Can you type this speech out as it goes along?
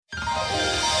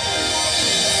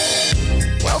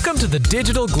Welcome to the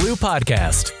Digital Glue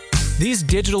Podcast. These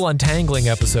digital untangling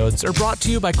episodes are brought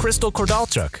to you by Crystal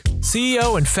Kordalchuk,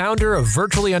 CEO and founder of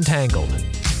Virtually Untangled.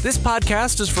 This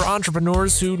podcast is for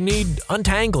entrepreneurs who need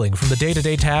untangling from the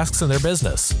day-to-day tasks in their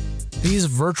business. These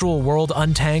virtual world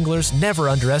untanglers never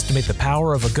underestimate the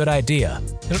power of a good idea.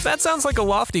 And if that sounds like a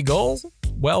lofty goal,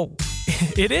 well,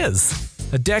 it is.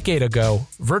 A decade ago,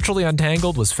 Virtually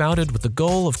Untangled was founded with the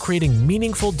goal of creating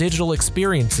meaningful digital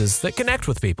experiences that connect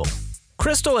with people.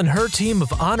 Crystal and her team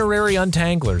of honorary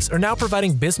untanglers are now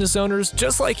providing business owners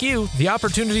just like you the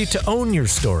opportunity to own your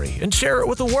story and share it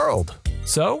with the world.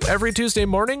 So, every Tuesday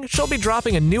morning, she'll be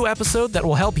dropping a new episode that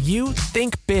will help you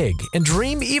think big and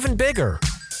dream even bigger.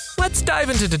 Let's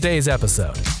dive into today's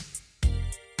episode.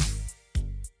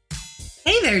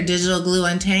 Hey there, Digital Glue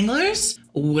Untanglers.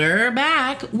 We're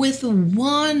back with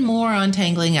one more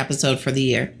untangling episode for the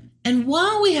year. And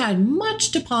while we had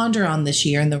much to ponder on this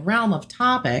year in the realm of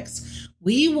topics,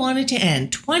 we wanted to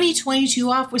end 2022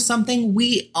 off with something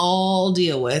we all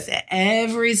deal with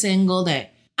every single day: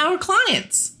 our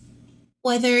clients.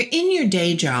 Whether in your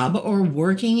day job or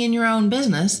working in your own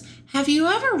business, have you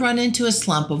ever run into a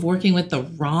slump of working with the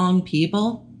wrong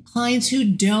people? Clients who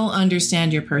don't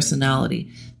understand your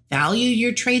personality, value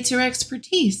your traits or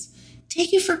expertise,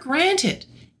 take you for granted,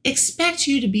 expect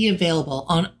you to be available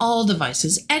on all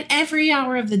devices at every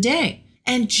hour of the day,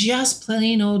 and just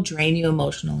plain old drain you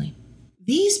emotionally.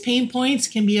 These pain points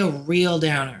can be a real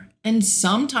downer and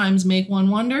sometimes make one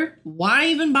wonder, why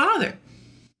even bother?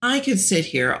 I could sit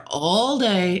here all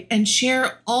day and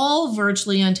share all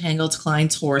Virtually Untangled's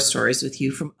clients' horror stories with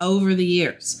you from over the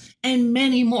years, and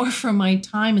many more from my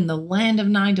time in the land of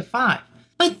 9 to 5.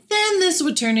 But then this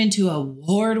would turn into an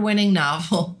award-winning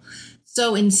novel.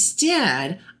 So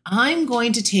instead, I'm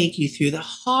going to take you through the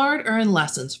hard-earned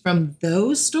lessons from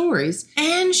those stories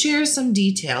and share some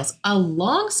details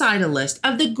alongside a list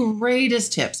of the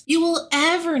greatest tips you will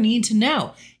ever need to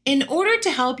know in order to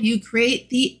help you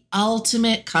create the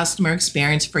ultimate customer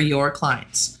experience for your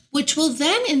clients, which will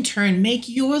then in turn make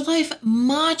your life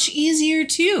much easier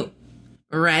too.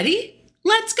 Ready?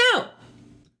 Let's go.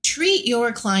 Treat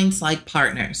your clients like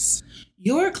partners.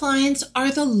 Your clients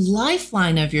are the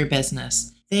lifeline of your business.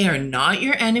 They are not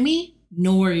your enemy,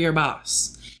 nor your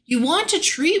boss. You want to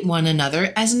treat one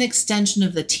another as an extension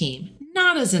of the team,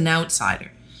 not as an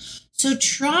outsider. So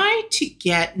try to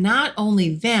get not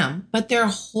only them, but their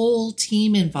whole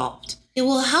team involved. It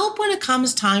will help when it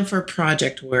comes time for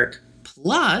project work.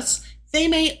 Plus, they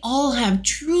may all have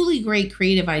truly great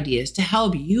creative ideas to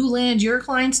help you land your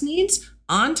clients' needs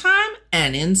on time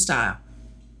and in style.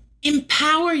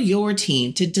 Empower your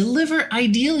team to deliver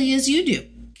ideally as you do.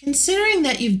 Considering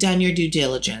that you've done your due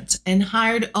diligence and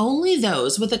hired only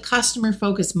those with a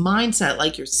customer-focused mindset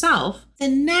like yourself, the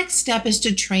next step is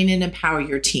to train and empower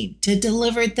your team to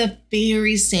deliver the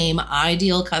very same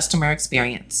ideal customer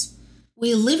experience.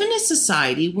 We live in a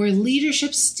society where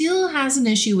leadership still has an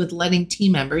issue with letting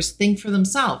team members think for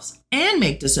themselves and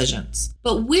make decisions.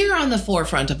 But we're on the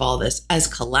forefront of all this, as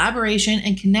collaboration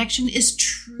and connection is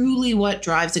truly what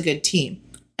drives a good team.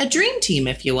 A dream team,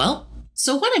 if you will.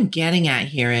 So what I'm getting at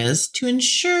here is to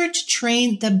ensure to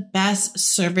train the best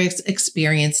service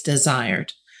experience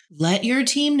desired. Let your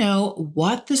team know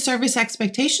what the service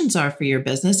expectations are for your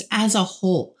business as a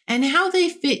whole and how they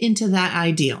fit into that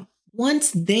ideal. Once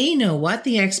they know what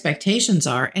the expectations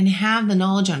are and have the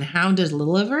knowledge on how to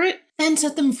deliver it, then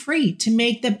set them free to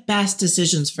make the best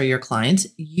decisions for your clients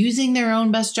using their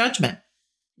own best judgment.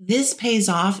 This pays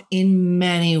off in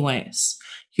many ways.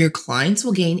 Your clients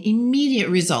will gain immediate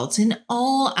results in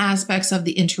all aspects of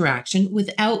the interaction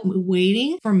without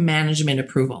waiting for management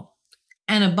approval.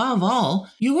 And above all,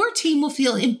 your team will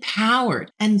feel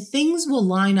empowered and things will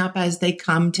line up as they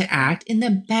come to act in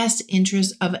the best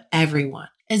interest of everyone,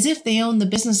 as if they own the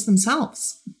business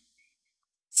themselves.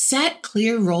 Set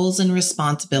clear roles and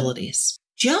responsibilities.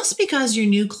 Just because your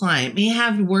new client may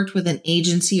have worked with an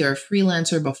agency or a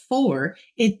freelancer before,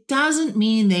 it doesn't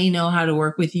mean they know how to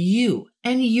work with you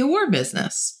and your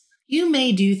business. You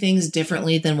may do things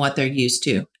differently than what they're used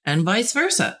to, and vice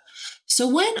versa. So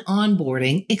when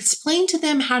onboarding, explain to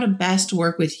them how to best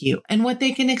work with you and what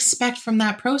they can expect from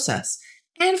that process,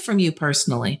 and from you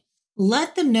personally.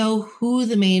 Let them know who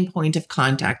the main point of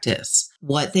contact is,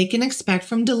 what they can expect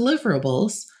from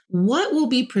deliverables, what will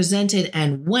be presented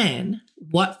and when,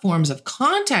 what forms of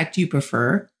contact you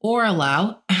prefer or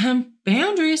allow,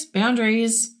 boundaries,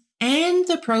 and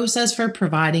the process for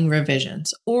providing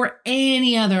revisions or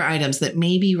any other items that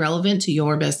may be relevant to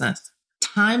your business.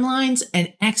 Timelines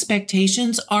and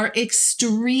expectations are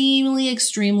extremely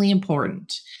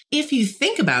important. If you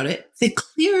think about it, the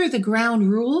clearer the ground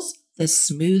rules, the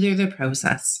smoother the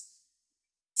process.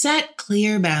 Set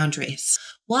clear boundaries.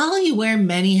 While you wear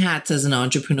many hats as an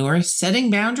entrepreneur,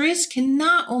 setting boundaries can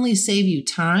not only save you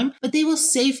time, but they will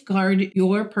safeguard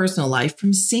your personal life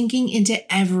from sinking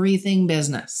into everything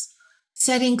business.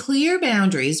 Setting clear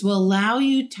boundaries will allow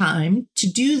you time to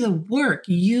do the work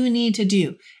you need to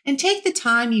do and take the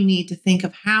time you need to think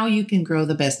of how you can grow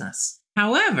the business.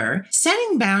 However,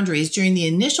 setting boundaries during the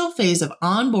initial phase of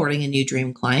onboarding a new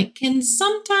dream client can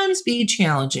sometimes be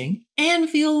challenging and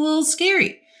feel a little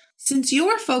scary, since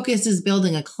your focus is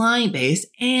building a client base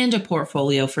and a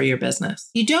portfolio for your business.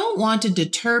 You don't want to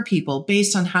deter people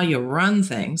based on how you run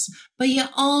things, but you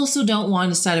also don't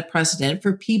want to set a precedent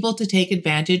for people to take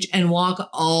advantage and walk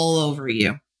all over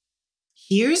you.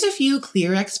 Here's a few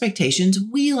clear expectations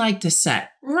we like to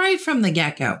set right from the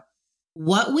get-go.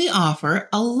 What we offer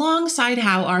alongside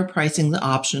how our pricing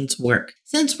options work,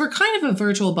 since we're kind of a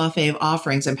virtual buffet of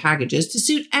offerings and packages to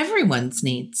suit everyone's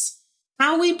needs.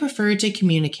 How we prefer to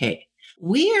communicate.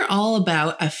 We are all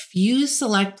about a few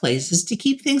select places to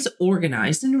keep things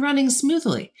organized and running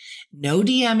smoothly. No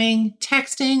DMing,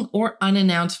 texting, or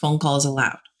unannounced phone calls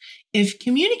allowed. If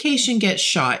communication gets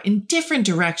shot in different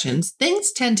directions,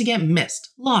 things tend to get missed,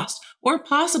 lost, or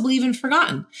possibly even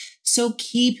forgotten. So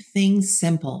keep things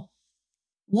simple.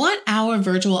 What our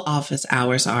virtual office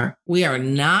hours are. We are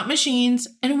not machines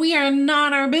and we are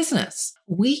not our business.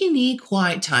 We need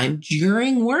quiet time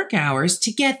during work hours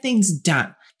to get things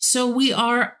done. So we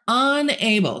are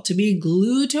unable to be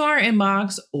glued to our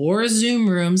inbox or Zoom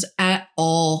rooms at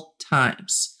all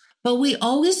times. But we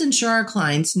always ensure our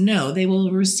clients know they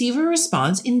will receive a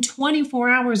response in 24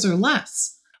 hours or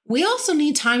less. We also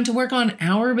need time to work on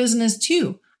our business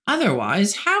too.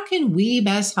 Otherwise, how can we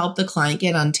best help the client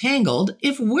get untangled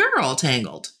if we're all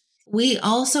tangled? We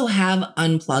also have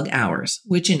unplug hours,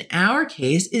 which in our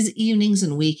case is evenings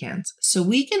and weekends, so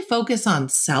we can focus on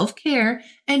self-care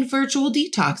and virtual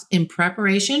detox in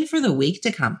preparation for the week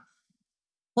to come.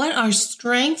 What our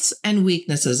strengths and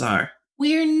weaknesses are.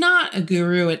 We are not a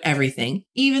guru at everything,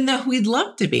 even though we'd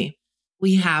love to be.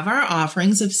 We have our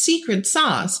offerings of secret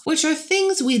sauce, which are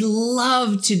things we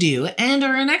love to do and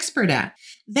are an expert at.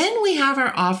 Then we have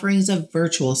our offerings of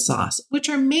virtual sauce, which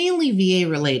are mainly VA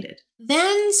related.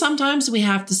 Then sometimes we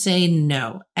have to say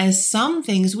no, as some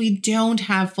things we don't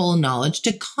have full knowledge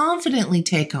to confidently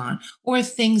take on, or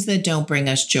things that don't bring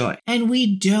us joy, and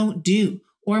we don't do,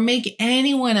 or make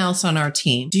anyone else on our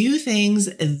team do things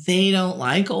they don't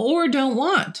like or don't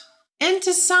want. And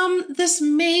to some, this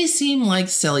may seem like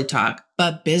silly talk,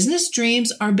 but business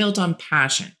dreams are built on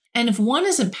passion. And if one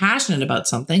isn't passionate about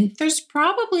something, there's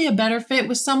probably a better fit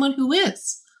with someone who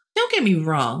is. Don't get me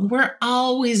wrong, we're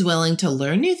always willing to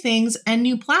learn new things and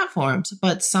new platforms,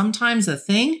 but sometimes the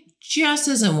thing just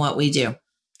isn't what we do.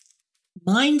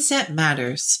 Mindset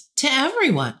matters to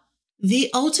everyone.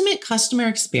 The ultimate customer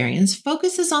experience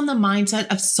focuses on the mindset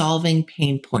of solving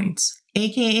pain points,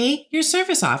 aka your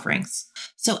service offerings.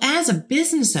 So as a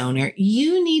business owner,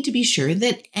 you need to be sure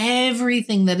that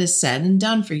everything that is said and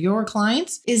done for your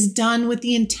clients is done with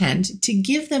the intent to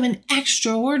give them an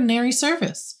extraordinary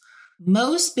service.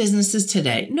 Most businesses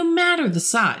today, no matter the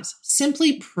size,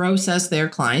 simply process their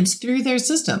clients through their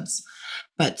systems.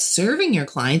 But serving your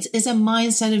clients is a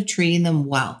mindset of treating them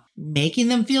well, making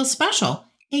them feel special,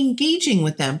 engaging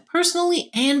with them personally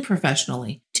and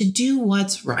professionally to do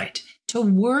what's right, to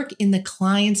work in the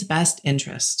client's best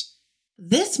interest.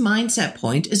 This mindset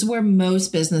point is where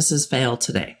most businesses fail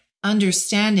today.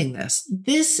 Understanding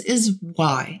this is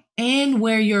why and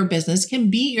where your business can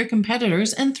beat your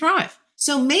competitors and thrive.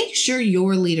 So make sure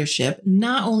your leadership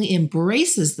not only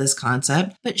embraces this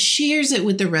concept, but shares it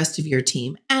with the rest of your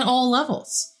team at all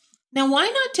levels. Now, why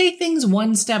not take things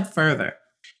one step further?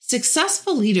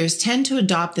 Successful leaders tend to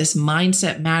adopt this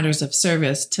mindset matters of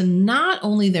service to not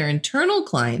only their internal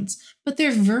clients, but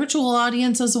their virtual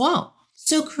audience as well.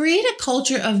 So create a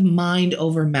culture of mind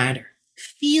over matter.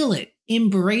 Feel it,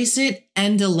 embrace it,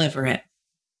 and deliver it.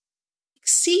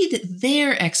 Exceed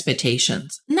their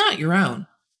expectations, not your own.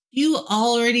 You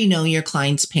already know your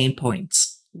clients' pain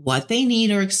points, what they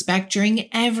need or expect during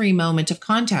every moment of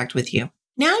contact with you.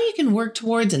 Now you can work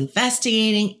towards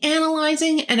investigating,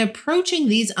 analyzing, and approaching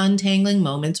these untangling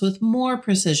moments with more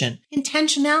precision,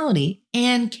 intentionality,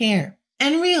 and care.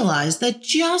 And realize that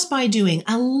just by doing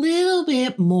a little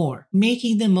bit more,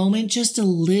 making the moment just a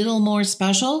little more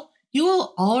special, you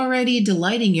will already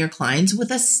delighting your clients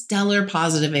with a stellar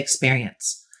positive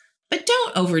experience. But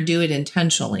don't overdo it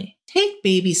intentionally. Take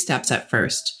baby steps at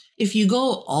first. If you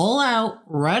go all out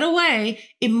right away,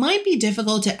 it might be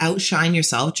difficult to outshine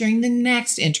yourself during the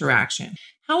next interaction.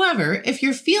 However, if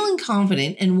you're feeling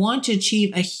confident and want to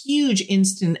achieve a huge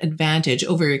instant advantage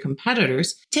over your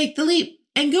competitors, take the leap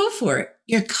and go for it.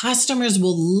 Your customers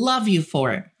will love you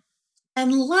for it.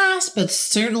 And last but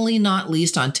certainly not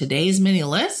least on today's mini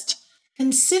list,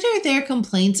 consider their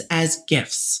complaints as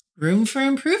gifts. Room for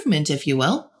improvement, if you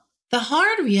will. The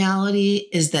hard reality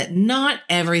is that not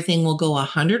everything will go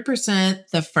 100%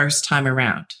 the first time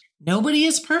around. Nobody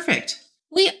is perfect.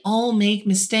 We all make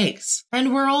mistakes,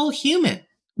 and we're all human.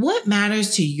 What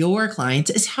matters to your clients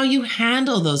is how you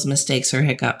handle those mistakes or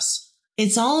hiccups.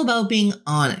 It's all about being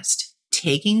honest,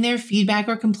 taking their feedback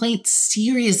or complaints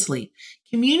seriously,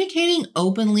 communicating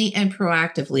openly and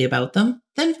proactively about them,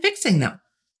 then fixing them.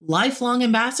 Lifelong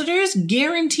ambassadors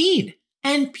guaranteed,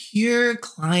 and pure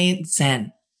client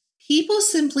zen. People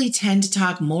simply tend to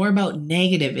talk more about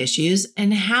negative issues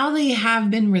and how they have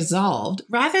been resolved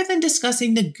rather than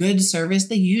discussing the good service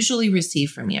they usually receive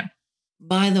from you.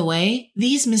 By the way,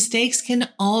 these mistakes can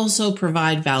also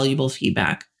provide valuable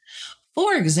feedback.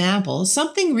 For example,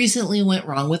 something recently went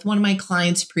wrong with one of my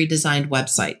clients' pre-designed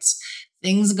websites.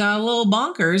 Things got a little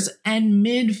bonkers, and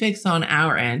mid-fix on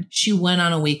our end, she went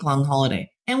on a week-long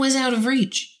holiday and was out of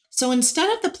reach. So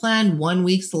instead of the planned 1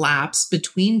 week's lapse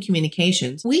between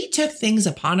communications, we took things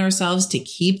upon ourselves to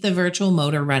keep the virtual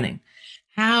motor running.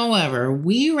 However,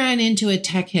 we ran into a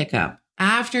tech hiccup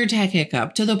after tech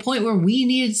hiccup to the point where we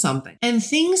needed something, and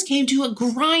things came to a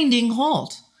grinding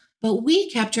halt. But we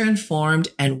kept her informed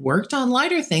and worked on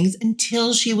lighter things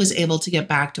until she was able to get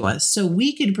back to us so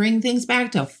we could bring things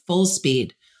back to full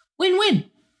speed. Win-win.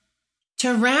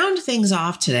 To round things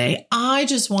off today, I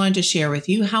just wanted to share with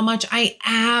you how much I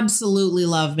absolutely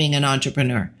love being an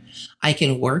entrepreneur. I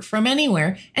can work from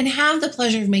anywhere and have the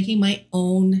pleasure of making my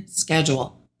own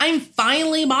schedule. I'm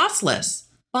finally bossless.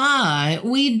 But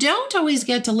we don't always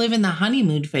get to live in the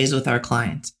honeymoon phase with our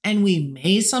clients, and we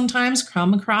may sometimes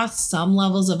come across some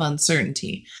levels of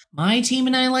uncertainty. My team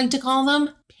and I like to call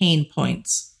them pain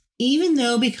points. Even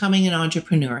though becoming an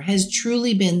entrepreneur has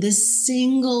truly been the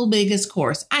single biggest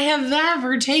course I have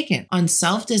ever taken on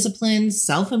self-discipline,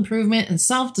 self-improvement, and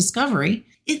self-discovery,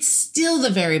 it's still the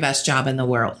very best job in the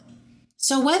world.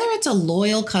 So whether it's a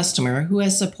loyal customer who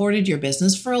has supported your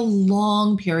business for a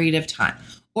long period of time,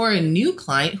 or a new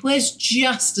client who has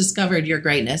just discovered your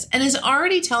greatness and is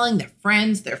already telling their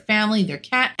friends, their family, their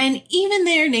cat, and even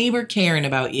their neighbor Karen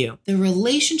about you. The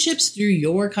relationships through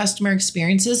your customer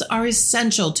experiences are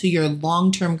essential to your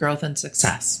long-term growth and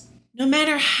success. No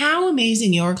matter how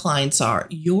amazing your clients are,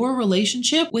 your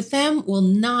relationship with them will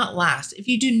not last if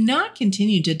you do not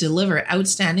continue to deliver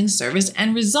outstanding service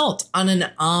and results on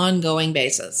an ongoing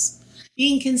basis.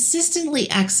 Being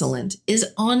consistently excellent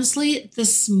is honestly the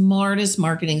smartest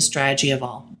marketing strategy of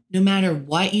all. No matter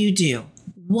what you do,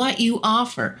 what you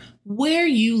offer, where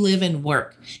you live and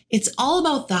work, it's all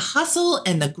about the hustle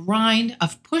and the grind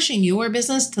of pushing your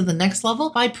business to the next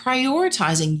level by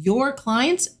prioritizing your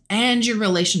clients and your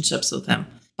relationships with them,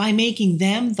 by making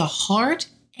them the heart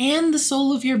and the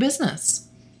soul of your business.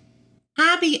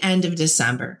 Happy end of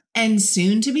December and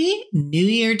soon to be New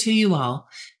Year to you all.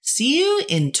 See you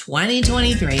in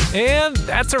 2023. And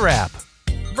that's a wrap.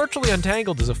 Virtually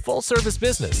Untangled is a full-service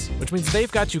business, which means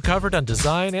they've got you covered on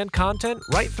design and content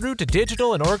right through to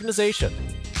digital and organization.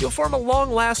 You'll form a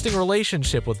long-lasting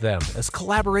relationship with them as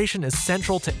collaboration is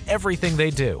central to everything they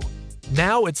do.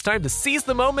 Now it's time to seize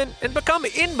the moment and become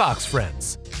inbox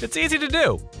friends. It's easy to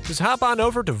do. Just hop on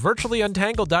over to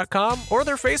virtuallyuntangled.com or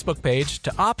their Facebook page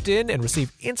to opt in and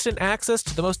receive instant access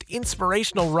to the most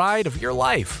inspirational ride of your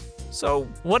life. So,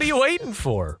 what are you waiting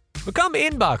for? Become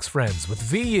inbox friends with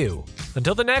VU.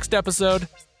 Until the next episode,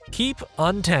 keep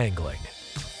untangling.